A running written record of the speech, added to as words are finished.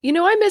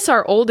I miss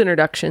our old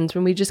introductions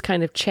when we just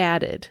kind of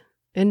chatted,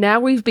 and now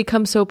we've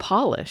become so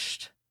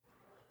polished.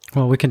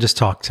 Well, we can just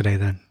talk today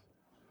then.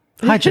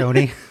 Hi,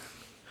 Joni.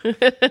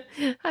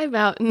 Hi,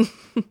 Mountain.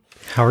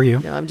 How are you?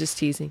 No, I'm just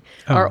teasing.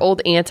 Oh. Our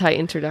old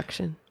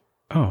anti-introduction.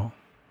 Oh,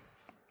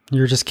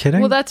 you're just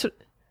kidding? Well, that's what...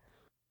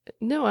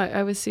 No,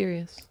 I was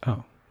serious.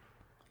 Oh.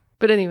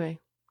 But anyway,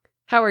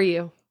 how are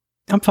you?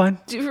 I'm fine.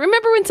 Do you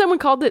remember when someone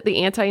called it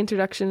the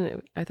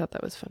anti-introduction? I thought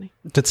that was funny.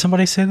 Did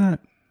somebody say that?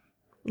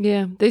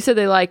 Yeah, they said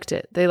they liked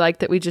it. They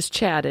liked that we just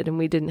chatted and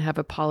we didn't have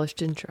a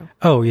polished intro.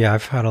 Oh, yeah,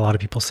 I've had a lot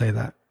of people say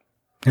that.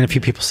 And a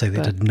few people say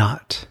they did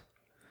not.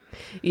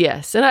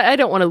 Yes, and I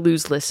don't want to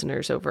lose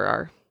listeners over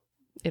our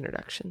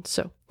introduction.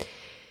 So,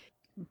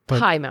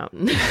 hi,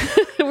 Mountain.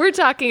 We're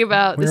talking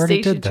about the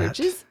station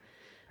churches.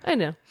 I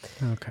know.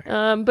 Okay.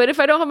 But if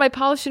I don't have my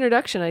polished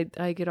introduction,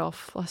 I get all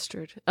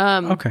flustered.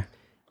 Okay.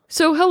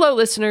 So, hello,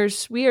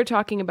 listeners. We are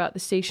talking about the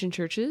station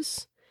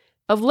churches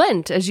of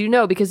Lent, as you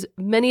know, because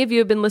many of you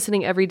have been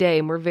listening every day,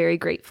 and we're very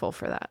grateful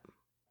for that.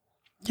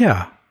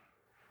 Yeah.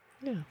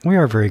 We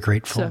are very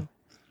grateful.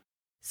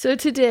 So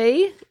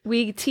today,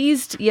 we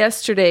teased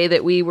yesterday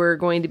that we were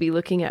going to be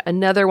looking at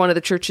another one of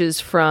the churches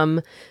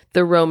from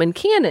the Roman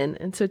canon.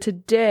 And so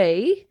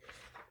today,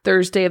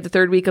 Thursday of the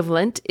third week of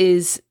Lent,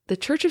 is the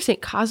Church of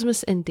St.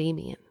 Cosmas and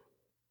Damian.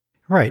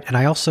 Right. And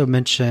I also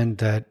mentioned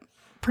that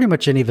pretty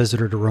much any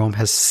visitor to Rome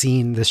has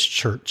seen this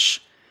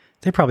church.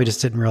 They probably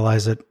just didn't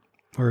realize it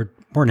or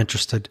weren't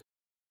interested.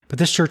 But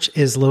this church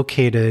is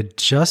located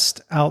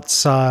just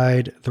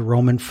outside the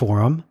Roman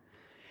Forum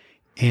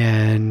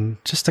and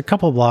just a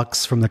couple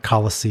blocks from the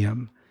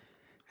Colosseum.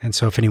 And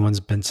so if anyone's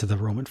been to the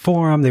Roman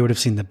Forum, they would have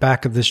seen the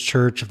back of this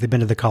church. If they've been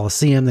to the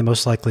Colosseum, they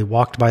most likely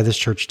walked by this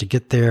church to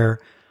get there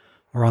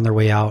or on their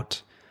way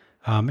out.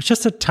 It's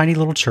just a tiny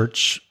little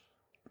church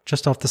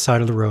just off the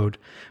side of the road.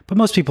 But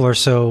most people are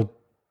so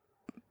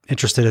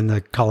interested in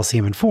the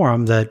Colosseum and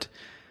Forum that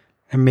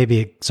and maybe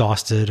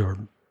exhausted or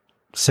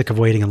sick of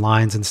waiting in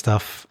lines and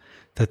stuff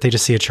that they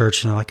just see a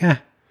church and they're like,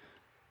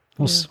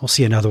 we'll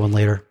see another one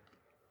later.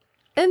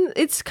 And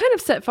it's kind of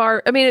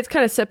it's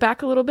kind of set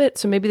back a little bit.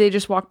 So maybe they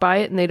just walk by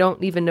it and they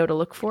don't even know to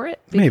look for it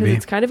because maybe.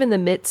 It's kind of in the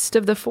midst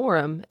of the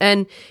Forum.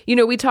 And,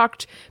 we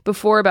talked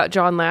before about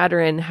John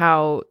Lateran,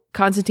 how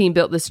Constantine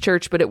built this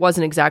church, but it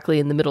wasn't exactly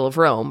in the middle of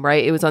Rome,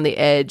 right? It was on the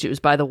edge. It was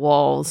by the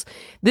walls.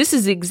 This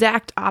is the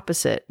exact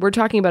opposite. We're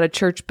talking about a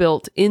church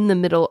built in the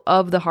middle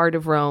of the heart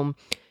of Rome.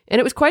 And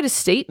it was quite a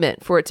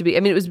statement for it to be. I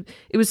mean,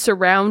 it was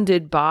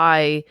surrounded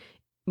by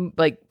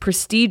like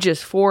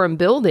prestigious forum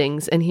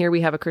buildings, and here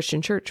we have a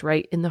Christian church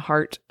right in the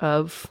heart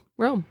of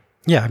Rome.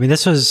 Yeah, I mean,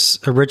 this was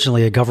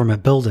originally a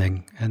government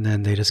building, and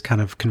then they just kind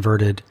of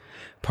converted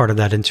part of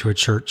that into a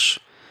church.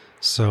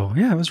 So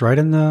yeah, it was right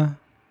in the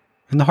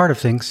heart of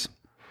things.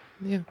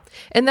 Yeah,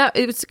 and that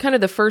it was kind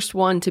of the first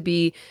one to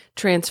be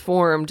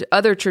transformed.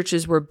 Other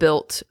churches were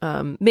built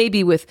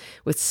maybe with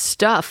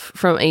stuff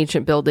from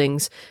ancient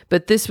buildings,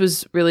 but this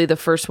was really the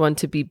first one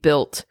to be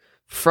built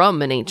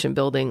from an ancient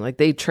building. Like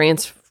they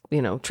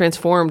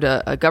transformed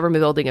a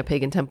government building, a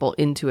pagan temple,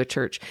 into a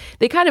church.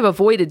 They kind of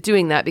avoided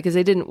doing that because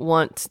they didn't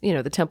want,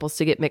 the temples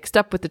to get mixed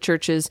up with the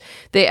churches.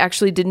 They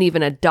actually didn't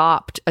even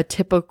adopt a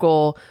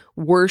typical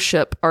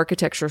worship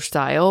architecture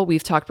style.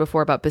 We've talked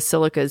before about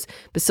basilicas.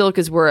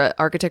 Basilicas were an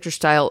architecture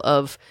style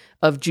of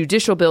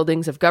judicial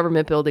buildings, of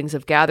government buildings,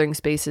 of gathering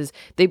spaces.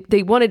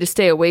 They wanted to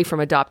stay away from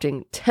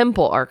adopting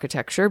temple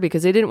architecture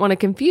because they didn't want to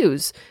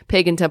confuse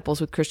pagan temples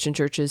with Christian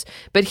churches.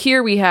 But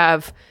here we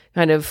have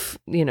kind of,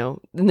 in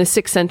the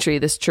 6th century,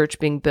 this church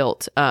being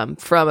built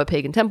from a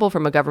pagan temple,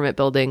 from a government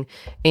building,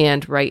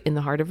 and right in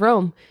the heart of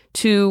Rome,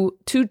 to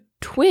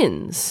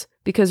twins,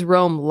 because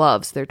Rome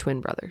loves their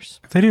twin brothers.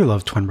 They do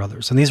love twin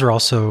brothers. And these are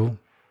also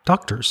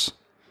doctors,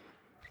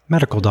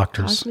 medical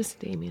doctors. Cosmas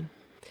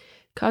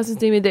and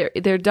Damian,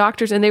 they're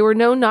doctors, and they were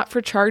known not for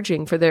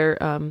charging for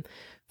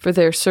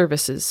their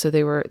services. So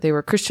they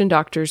were Christian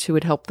doctors who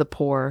would help the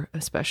poor,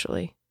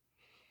 especially.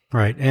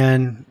 Right.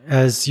 And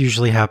as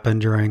usually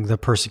happened during the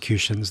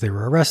persecutions, they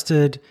were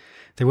arrested.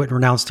 They wouldn't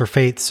renounce their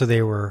faith, so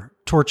they were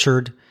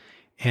tortured.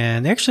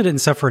 And they actually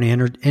didn't suffer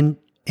any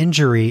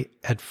injury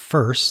at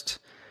first.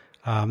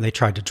 They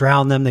tried to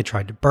drown them. They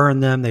tried to burn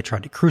them. They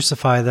tried to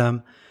crucify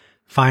them.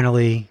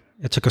 Finally,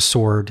 it took a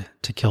sword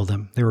to kill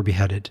them. They were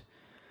beheaded.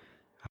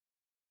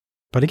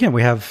 But again,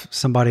 we have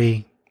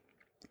somebody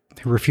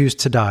who refused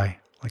to die.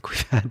 Like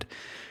we've had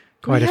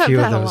quite a few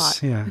of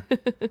those. Yeah.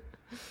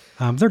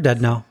 They're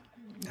dead now.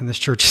 And this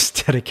church is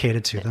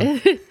dedicated to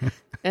them.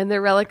 And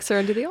their relics are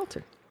under the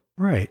altar.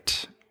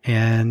 Right.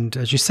 And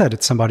as you said,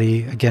 it's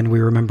somebody, again, we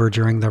remember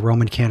during the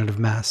Roman canon of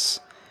Mass.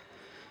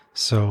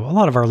 So a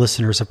lot of our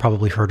listeners have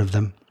probably heard of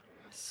them.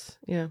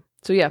 Yeah.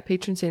 So yeah,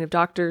 patron saint of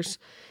doctors.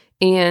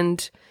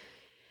 And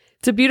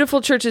it's a beautiful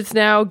church. It's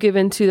now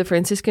given to the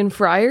Franciscan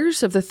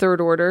friars of the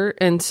Third Order.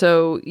 And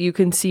so you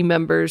can see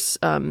members,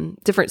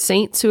 different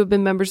saints who have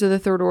been members of the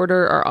Third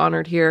Order are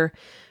honored here.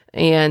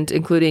 and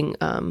including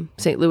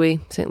St. Louis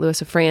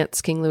of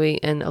France, King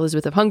Louis, and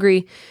Elizabeth of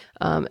Hungary.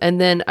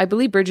 And then I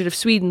believe Bridget of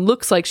Sweden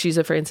looks like she's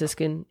a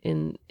Franciscan,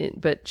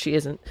 but she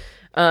isn't.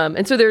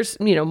 And so there's,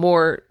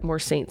 more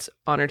saints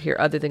honored here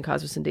other than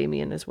Cosmas and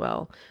Damian as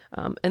well.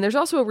 And there's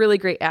also a really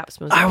great apse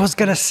mosaic. I was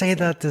going to say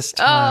that this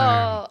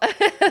time.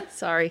 Oh,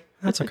 sorry.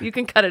 That's okay. You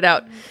can cut it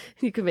out.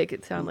 You can make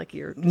it sound like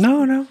you're...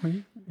 No.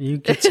 You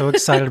get so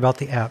excited about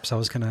the apse. I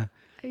was going to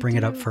bring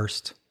it up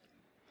first.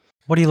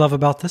 What do you love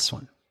about this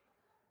one?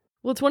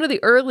 Well, it's one of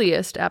the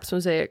earliest apse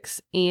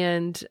mosaics,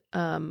 and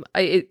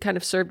it kind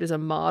of served as a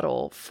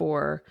model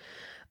for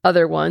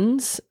other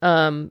ones.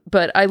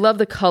 But I love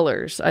the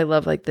colors. I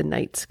love like the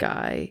night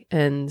sky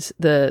and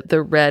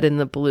the red and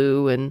the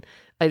blue, and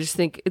I just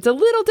think it's a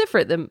little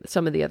different than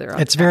some of the other.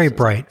 It's very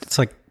bright. It's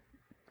like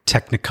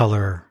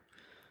Technicolor,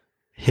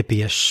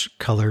 hippie-ish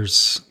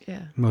colors.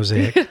 Yeah.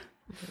 Mosaic.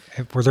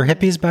 Were there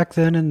hippies back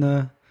then in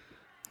the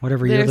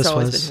whatever year this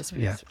was? There's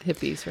always been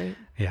hippies, right?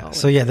 Yeah. Always.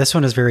 So yeah, this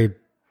one is very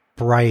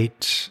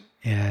bright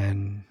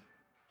and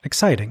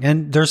exciting.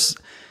 And there's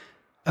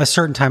a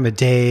certain time of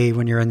day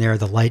when you're in there,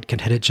 the light can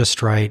hit it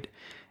just right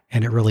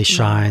and it really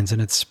shines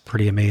and it's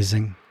pretty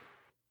amazing.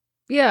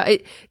 Yeah.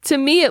 To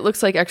me, it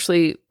looks like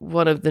actually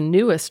one of the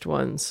newest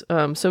ones.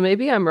 So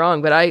maybe I'm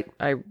wrong, but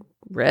I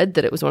read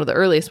that it was one of the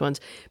earliest ones,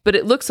 but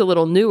it looks a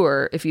little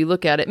newer if you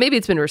look at it. Maybe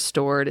it's been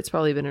restored. It's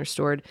probably been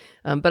restored.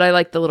 But I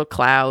like the little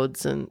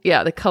clouds and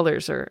the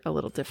colors are a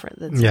little different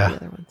than some of the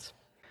other ones.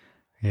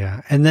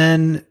 Yeah. And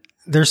then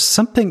there's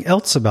something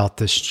else about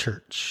this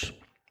church.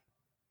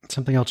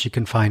 Something else you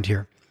can find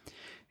here.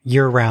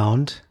 Year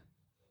round,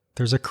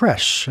 there's a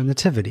creche, a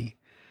nativity.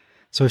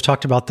 So we've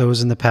talked about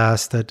those in the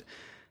past, that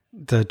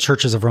the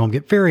churches of Rome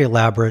get very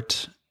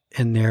elaborate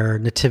in their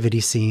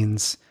nativity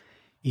scenes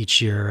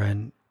each year.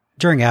 And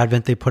during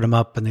Advent, they put them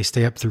up and they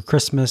stay up through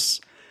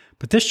Christmas.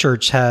 But this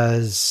church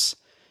has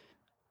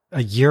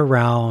a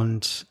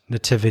year-round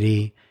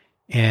nativity,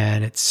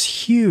 and it's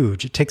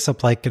huge. It takes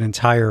up like an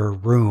entire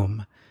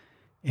room.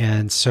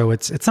 And so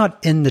it's not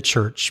in the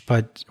church,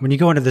 but when you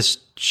go into this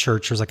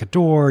church, there's like a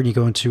door and you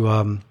go into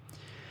a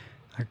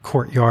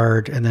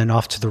courtyard, and then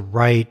off to the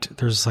right,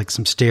 there's like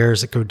some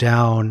stairs that go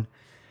down,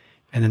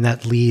 and then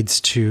that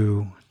leads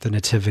to the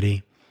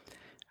nativity.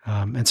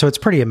 And so it's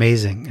pretty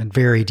amazing and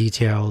very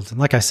detailed. And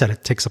like I said,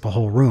 it takes up a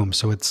whole room.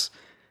 So it's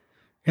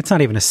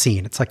not even a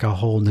scene. It's like a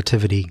whole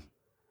nativity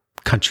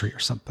country or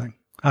something.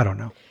 I don't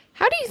know.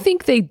 How do you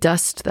think they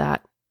dust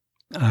that?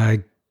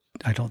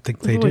 I don't think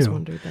they I've always do.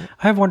 wondered that.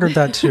 I've wondered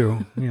that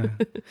too. Yeah,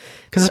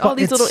 because all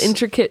these little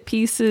intricate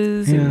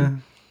pieces. Yeah,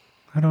 and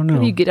I don't know.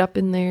 How do you get up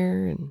in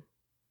there? And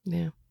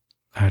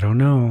I don't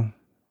know.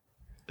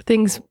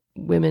 Things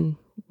women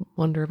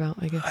wonder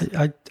about, I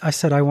guess. I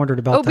said I wondered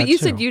about. Oh, but you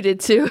said you did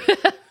too.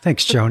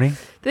 Thanks, Joni.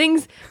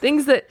 things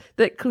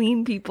that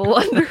clean people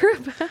wonder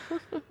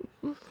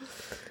about.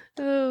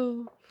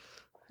 Oh.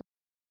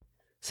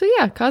 So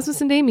yeah,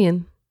 Cosmas and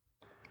Damian.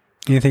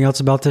 Anything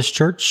else about this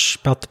church?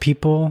 About the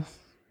people?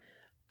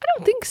 I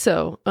don't think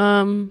so.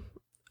 I'm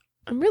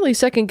really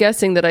second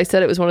guessing that I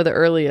said it was one of the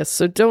earliest,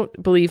 so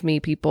don't believe me,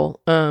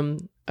 people.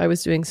 I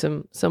was doing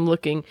some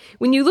looking.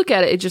 When you look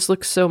at it, it just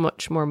looks so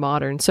much more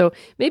modern. So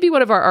maybe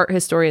one of our art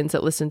historians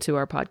that listen to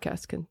our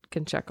podcast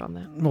can check on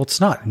that. Well,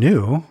 it's not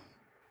new.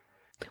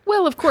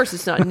 Well, of course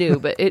it's not new,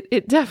 but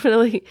it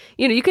definitely,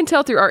 you can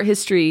tell through art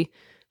history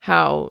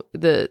how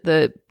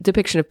the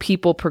depiction of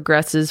people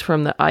progresses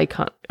from the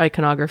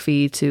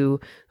iconography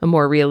to a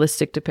more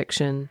realistic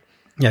depiction.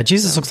 Yeah,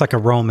 Jesus looks like a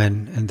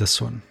Roman in this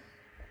one.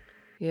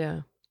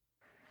 Yeah.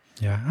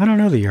 Yeah, I don't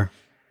know the year.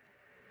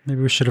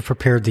 Maybe we should have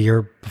prepared the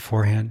year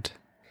beforehand.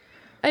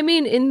 I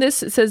mean, in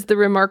this, it says the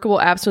remarkable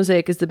apse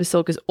mosaic is the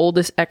basilica's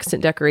oldest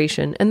extant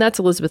decoration, and that's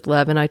Elizabeth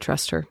Lev, and I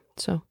trust her.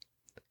 So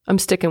I'm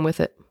sticking with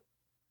it.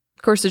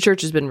 Of course, the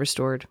church has been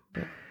restored.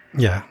 But.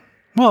 Yeah.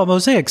 Well,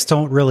 mosaics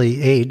don't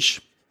really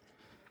age.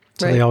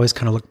 So they always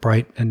kind of look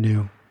bright and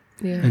new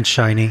and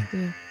shiny.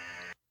 Yeah.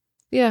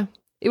 Yeah.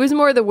 It was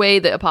more the way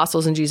the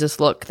apostles and Jesus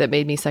look that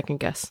made me second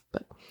guess,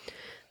 but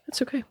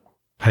that's okay.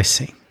 I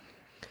see.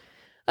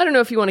 I don't know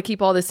if you want to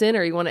keep all this in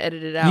or you want to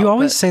edit it out. You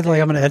always say like,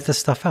 I'm going to edit this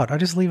stuff out. I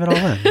just leave it all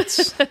in.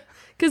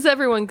 Because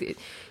everyone,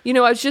 I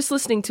was just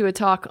listening to a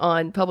talk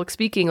on public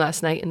speaking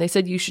last night, and they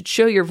said you should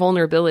show your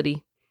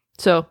vulnerability.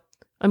 So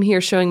I'm here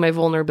showing my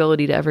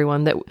vulnerability to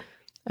everyone that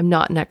I'm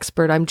not an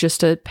expert. I'm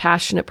just a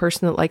passionate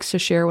person that likes to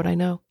share what I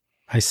know.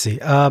 I see.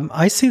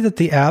 I see that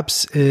the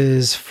apse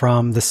is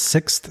from the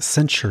 6th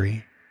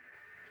century.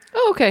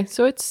 Oh, okay.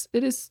 So it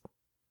is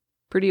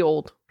pretty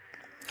old.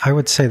 I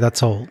would say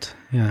that's old.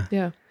 Yeah.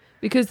 Yeah.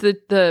 Because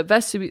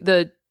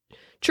the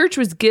church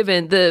was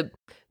given the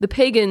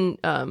pagan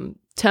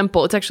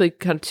temple. It's actually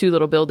kind of two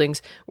little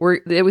buildings.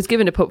 It was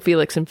given to Pope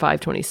Felix in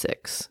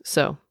 526.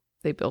 So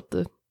they built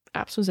the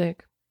apse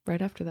mosaic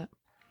right after that.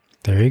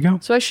 There you go.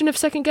 So I shouldn't have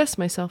second guessed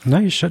myself. No,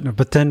 you shouldn't have.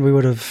 But then we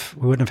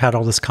wouldn't have had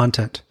all this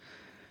content.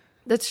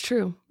 That's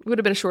true. It would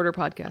have been a shorter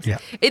podcast. Yeah.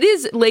 It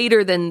is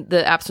later than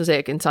the apse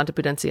mosaic in Santa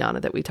Pudenziana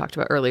that we talked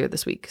about earlier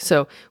this week.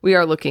 So we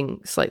are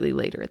looking slightly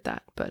later at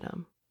that. But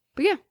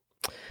yeah.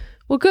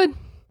 Well, good.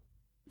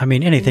 I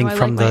mean, anything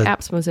from my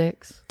apps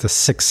mosaics. the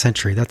 6th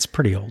century, that's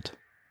pretty old.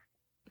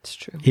 It's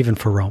true. Even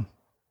for Rome.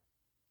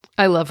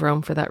 I love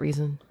Rome for that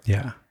reason.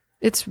 Yeah.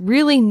 It's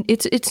really,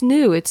 it's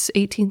new. It's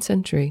 18th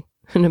century.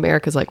 And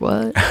America's like,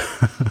 what?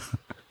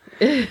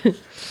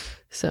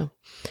 So,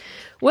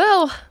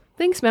 well,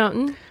 thanks,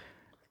 Mountain.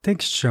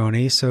 Thanks,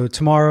 Joni. So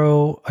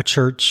tomorrow, a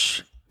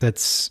church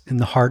that's in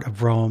the heart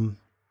of Rome.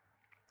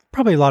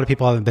 Probably a lot of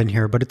people haven't been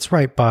here, but it's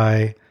right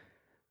by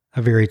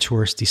a very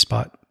touristy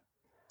spot.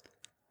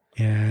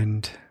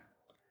 And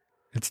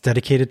it's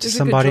dedicated to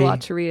somebody. A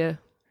good gelateria.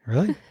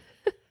 Really?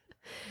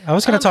 I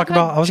was going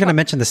to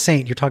mention the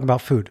saint. You're talking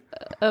about food.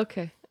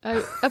 Okay.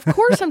 Of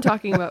course I'm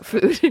talking about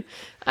food.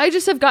 I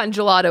just have gotten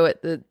gelato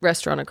at the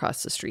restaurant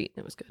across the street.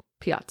 It was good.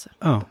 Piazza.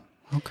 Oh,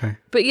 okay.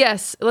 But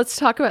yes, let's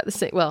talk about the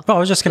saint. Well, I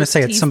was just going to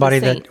say it's somebody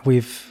that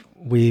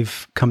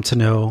we've come to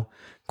know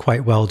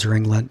quite well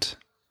during Lent.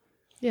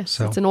 Yes,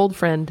 so, it's an old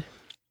friend.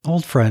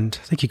 Old friend.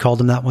 I think you called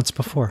him that once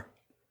before.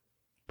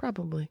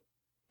 Probably.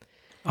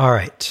 All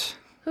right.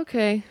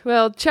 Okay.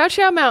 Well, ciao,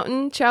 ciao,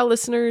 Mountain. Ciao,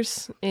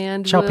 listeners.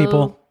 And ciao,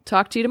 people.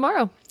 Talk to you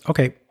tomorrow.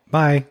 Okay.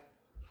 Bye.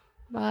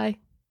 Bye.